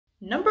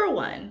Number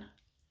 1,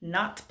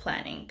 not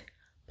planning.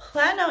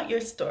 Plan out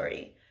your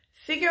story.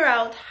 Figure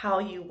out how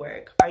you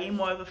work. Are you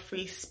more of a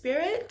free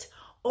spirit,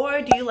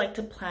 or do you like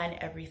to plan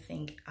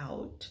everything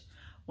out?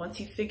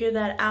 Once you figure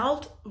that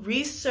out,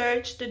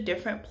 research the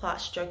different plot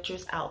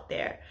structures out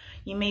there.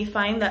 You may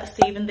find that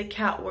Saving the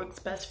Cat works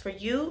best for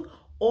you,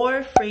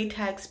 or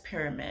Freytag's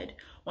Pyramid.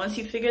 Once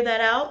you figure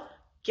that out,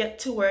 get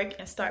to work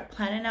and start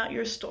planning out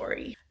your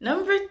story.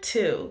 Number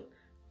 2,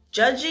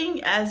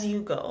 judging as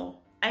you go.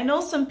 I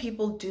know some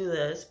people do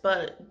this,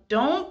 but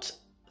don't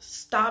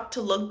stop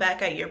to look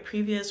back at your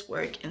previous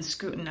work and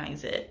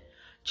scrutinize it.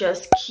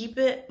 Just keep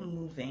it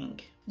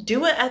moving.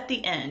 Do it at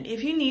the end.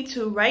 If you need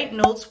to, write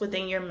notes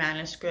within your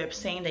manuscript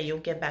saying that you'll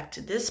get back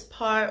to this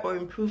part or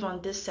improve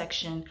on this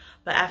section,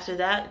 but after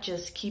that,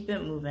 just keep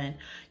it moving.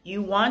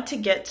 You want to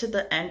get to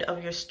the end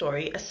of your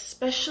story,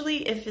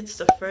 especially if it's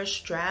the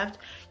first draft.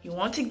 You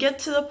want to get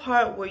to the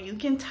part where you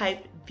can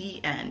type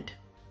the end.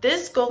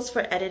 This goes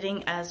for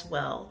editing as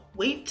well.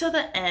 Wait till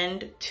the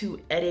end to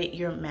edit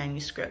your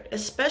manuscript,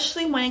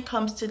 especially when it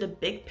comes to the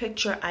big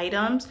picture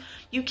items.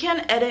 You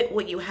can't edit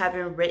what you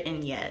haven't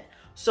written yet.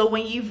 So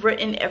when you've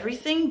written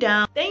everything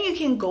down, then you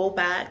can go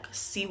back,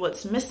 see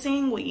what's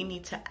missing, what you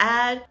need to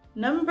add.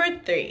 Number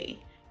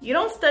 3, you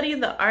don't study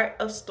the art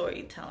of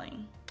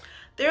storytelling.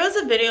 There was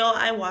a video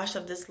I watched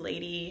of this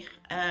lady,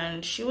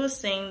 and she was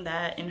saying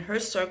that in her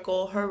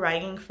circle, her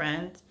writing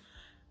friends,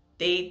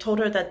 they told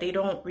her that they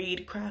don't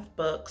read craft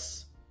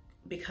books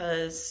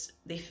because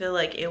they feel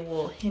like it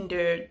will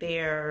hinder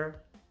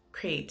their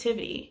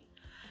creativity.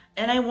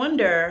 And I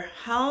wonder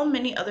how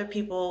many other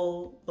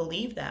people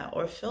believe that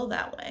or feel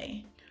that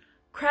way.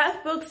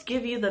 Craft books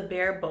give you the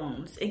bare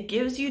bones. It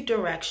gives you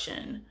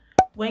direction.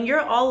 When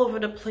you're all over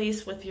the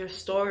place with your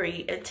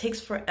story, it takes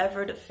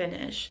forever to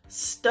finish.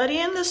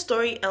 Studying the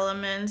story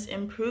elements,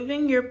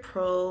 improving your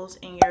prose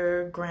and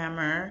your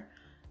grammar,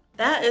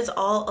 that is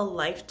all a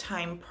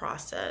lifetime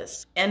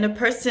process, and a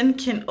person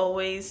can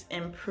always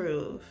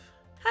improve.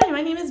 Hi,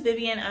 my name is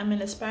Vivian. I'm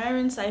an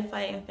aspiring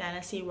sci-fi and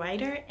fantasy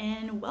writer,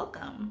 and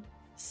welcome.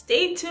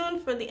 Stay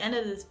tuned for the end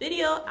of this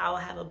video. I will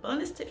have a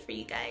bonus tip for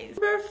you guys.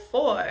 Number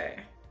 4,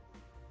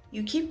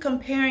 you keep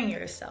comparing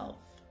yourself.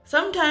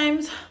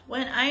 Sometimes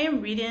when I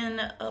am reading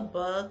a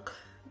book,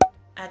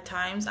 at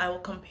times I will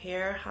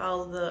compare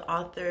how the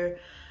author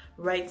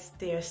writes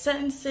their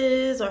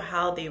sentences or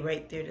how they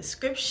write their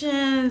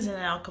descriptions,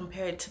 and I'll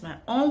compare it to my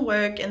own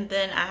work, and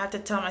then I have to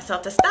tell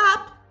myself to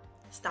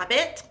stop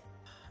it.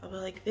 I'll be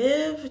like,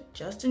 Viv,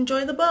 just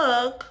enjoy the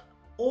book.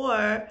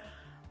 Or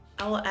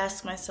I will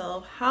ask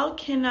myself, how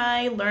can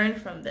I learn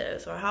from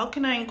this, or how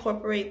can I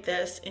incorporate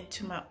this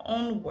into my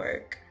own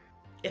work?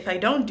 If I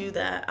don't do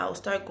that, I'll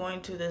start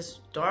going to this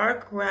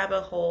dark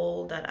rabbit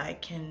hole that I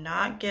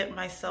cannot get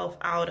myself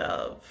out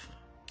of.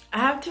 I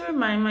have to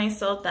remind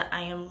myself that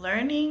I am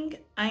learning,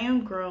 I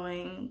am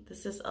growing.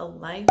 This is a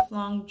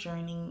lifelong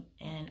journey,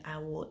 and I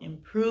will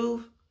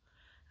improve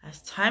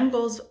as time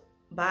goes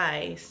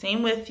by.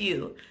 Same with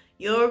you.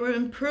 You'll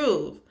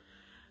improve.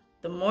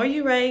 The more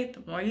you write,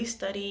 the more you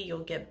study, you'll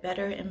get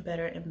better and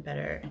better and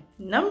better.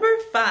 Number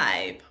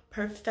 5,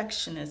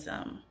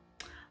 perfectionism.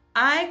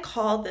 I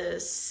call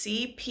this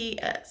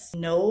CPS.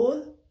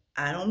 No,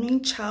 I don't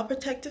mean Child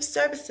Protective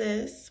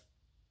Services.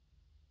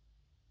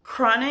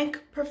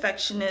 Chronic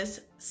perfectionist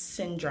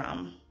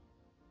syndrome.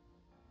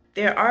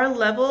 There are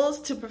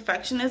levels to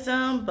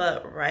perfectionism,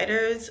 but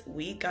writers,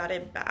 we got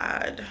it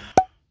bad.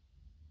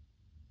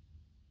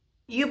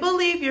 You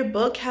believe your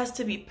book has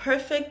to be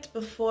perfect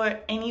before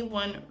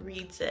anyone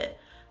reads it.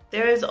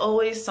 There is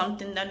always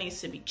something that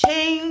needs to be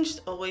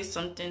changed, always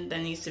something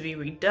that needs to be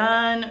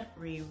redone,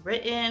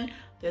 rewritten.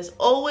 There's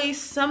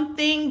always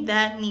something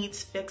that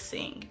needs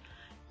fixing.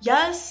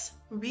 Yes,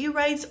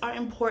 rewrites are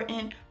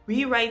important.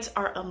 Rewrites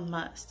are a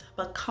must,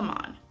 but come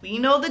on. We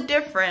know the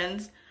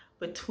difference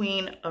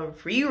between a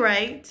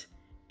rewrite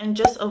and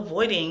just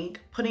avoiding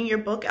putting your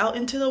book out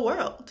into the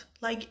world.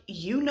 Like,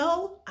 you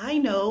know, I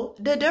know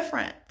the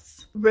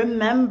difference.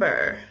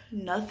 Remember,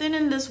 nothing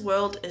in this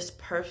world is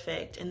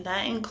perfect, and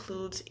that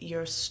includes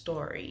your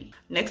story.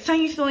 Next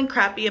time you're feeling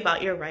crappy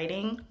about your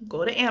writing,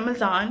 go to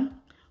Amazon,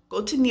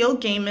 go to Neil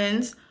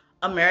Gaiman's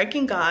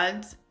American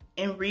Gods,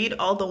 and read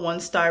all the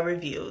 1-star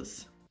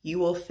reviews. You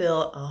will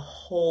feel a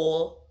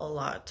whole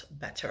lot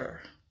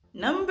better.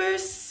 Number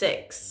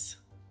 6,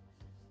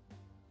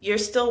 you're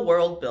still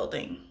world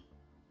building.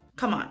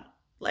 Come on,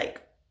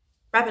 like,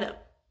 wrap it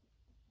up,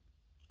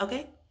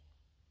 okay?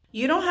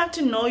 You don't have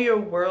to know your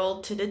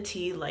world to the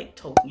T like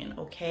Tolkien,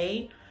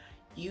 okay?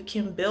 You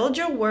can build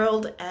your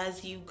world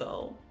as you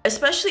go.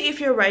 Especially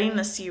if you're writing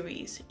a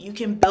series. You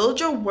can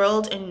build your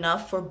world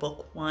enough for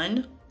book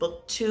 1,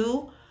 book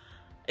 2,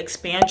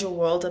 expand your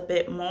world a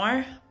bit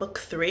more. Book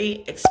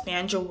 3,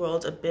 expand your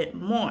world a bit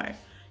more.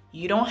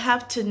 You don't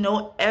have to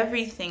know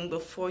everything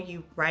before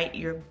you write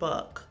your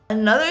book.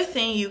 Another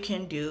thing you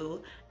can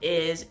do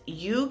is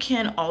you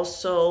can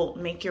also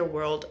make your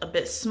world a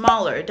bit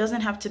smaller. It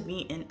doesn't have to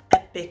be an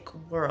epic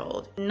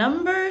world.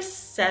 Number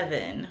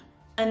 7,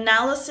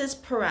 analysis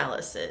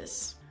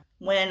paralysis.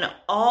 when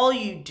all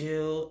you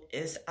do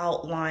is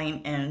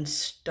outline and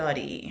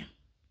study.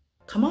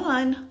 Come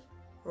on,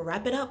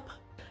 wrap it up.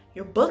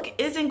 Your book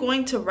isn't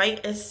going to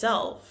write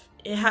itself.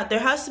 There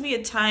has to be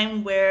a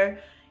time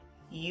where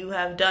you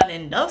have done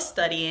enough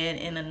studying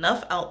and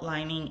enough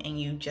outlining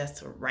and you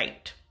just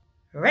write.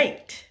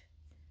 Write.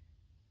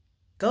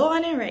 Go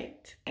on and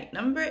write.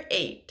 Number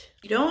 8,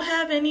 you don't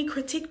have any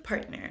critique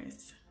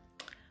partners.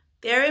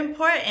 They're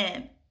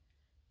important.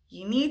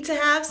 You need to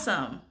have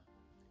some.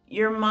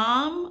 Your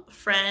mom,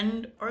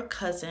 friend, or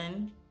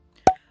cousin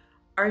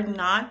are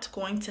not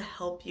going to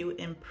help you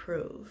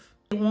improve.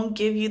 They won't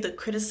give you the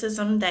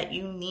criticism that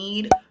you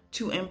need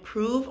to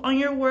improve on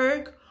your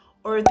work,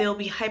 or they'll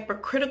be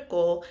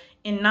hypercritical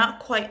and not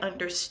quite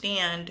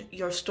understand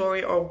your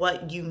story or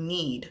what you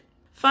need.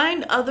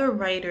 Find other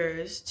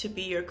writers to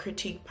be your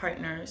critique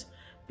partners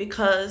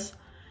because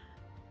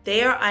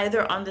they are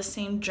either on the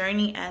same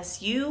journey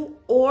as you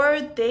or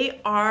they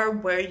are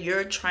where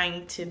you're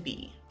trying to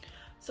be.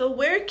 So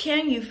where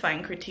can you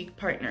find critique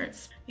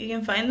partners? You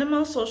can find them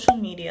on social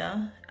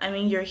media. I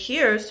mean, you're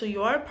here, so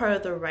you are part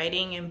of the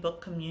writing and book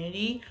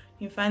community.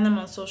 You can find them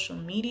on social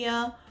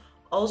media.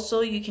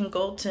 Also, you can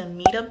go to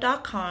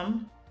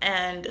meetup.com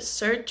and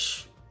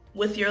search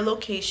with your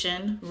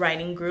location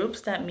writing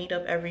groups that meet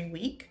up every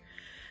week.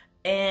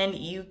 And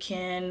you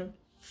can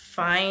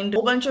find a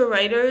whole bunch of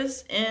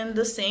writers in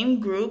the same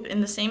group,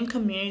 in the same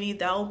community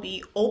that will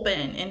be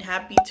open and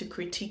happy to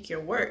critique your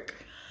work.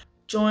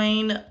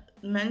 Join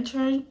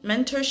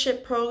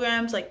mentorship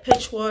programs like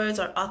Pitch Wars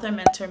or Author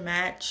Mentor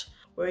Match,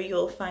 where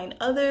you'll find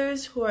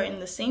others who are in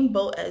the same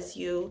boat as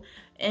you.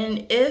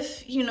 And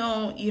if you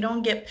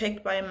don't get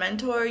picked by a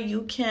mentor,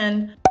 you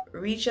can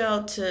reach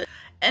out to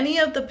any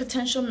of the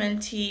potential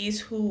mentees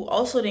who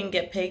also didn't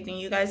get picked, and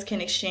you guys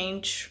can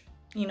exchange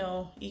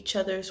each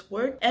other's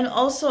work. And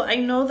also, I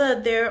know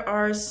that there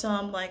are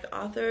some like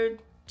author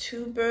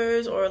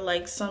tubers or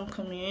like some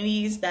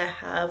communities that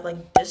have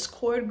like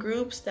Discord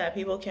groups that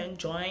people can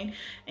join,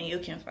 and you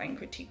can find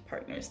critique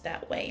partners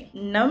that way.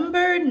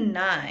 Number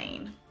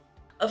 9,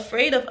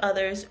 afraid of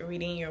others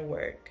reading your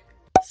work.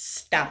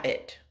 Stop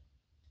it.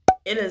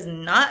 It is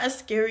not as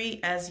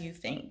scary as you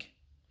think.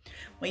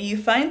 When you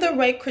find the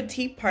right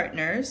critique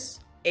partners,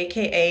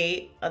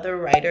 aka other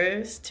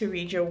writers, to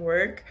read your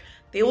work,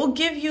 they will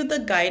give you the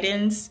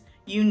guidance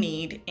you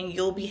need, and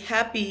you'll be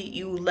happy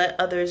you let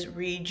others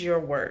read your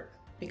work,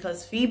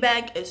 because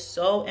feedback is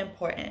so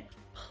important.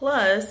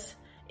 Plus,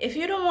 if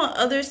you don't want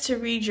others to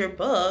read your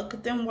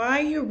book, then why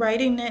are you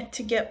writing it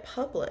to get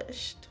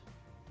published?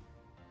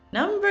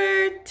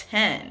 Number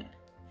 10,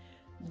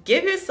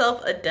 give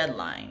yourself a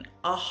deadline,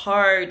 a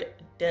hard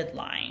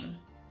deadline.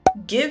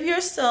 Give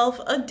yourself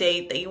a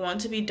date that you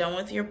want to be done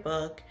with your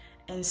book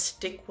and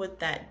stick with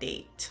that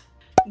date.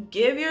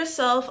 Give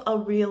yourself a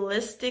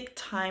realistic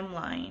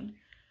timeline,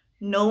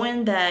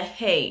 knowing that,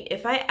 hey,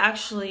 if I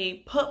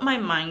actually put my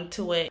mind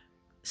to it,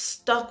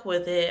 stuck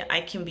with it, I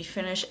can be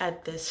finished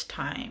at this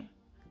time.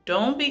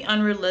 Don't be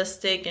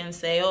unrealistic and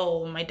say,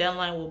 oh, my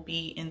deadline will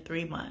be in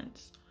 3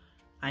 months.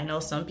 I know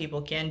some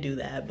people can do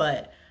that,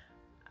 but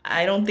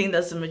I don't think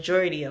that's the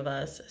majority of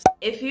us.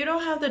 If you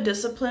don't have the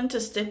discipline to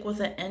stick with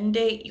an end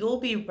date,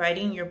 you'll be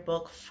writing your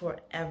book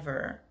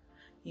forever.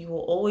 You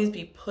will always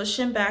be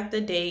pushing back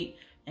the date,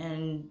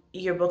 and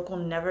your book will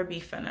never be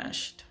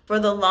finished. For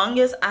the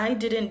longest, I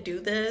didn't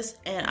do this,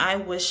 and I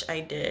wish I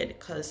did,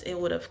 because it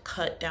would have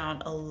cut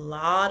down a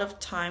lot of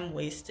time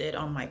wasted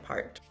on my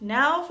part.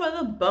 Now for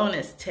the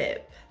bonus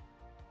tip.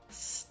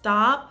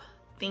 Stop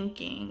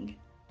thinking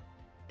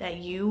that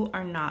you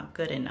are not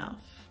good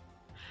enough,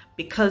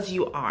 because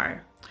you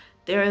are.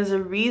 There is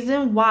a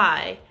reason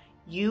why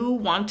you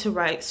want to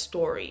write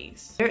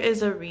stories. There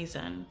is a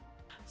reason.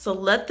 So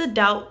let the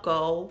doubt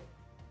go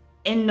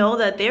and know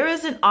that there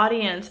is an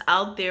audience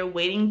out there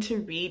waiting to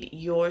read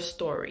your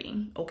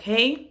story,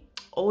 okay?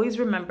 Always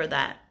remember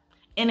that.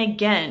 And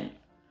again,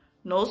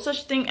 no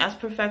such thing as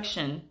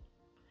perfection.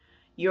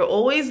 You're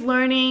always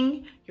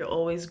learning, you're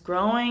always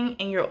growing,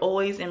 and you're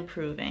always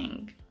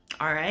improving,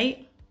 all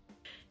right?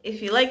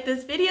 If you like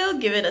this video,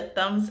 give it a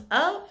thumbs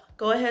up.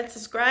 Go ahead,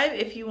 subscribe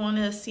if you want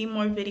to see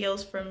more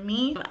videos from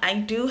me. I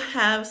do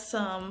have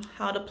some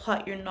how to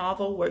plot your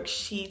novel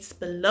worksheets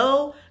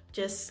below.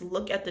 Just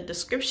look at the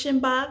description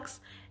box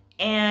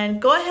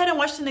and go ahead and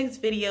watch the next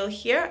video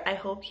here. I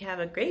hope you have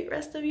a great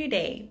rest of your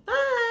day.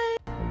 Bye.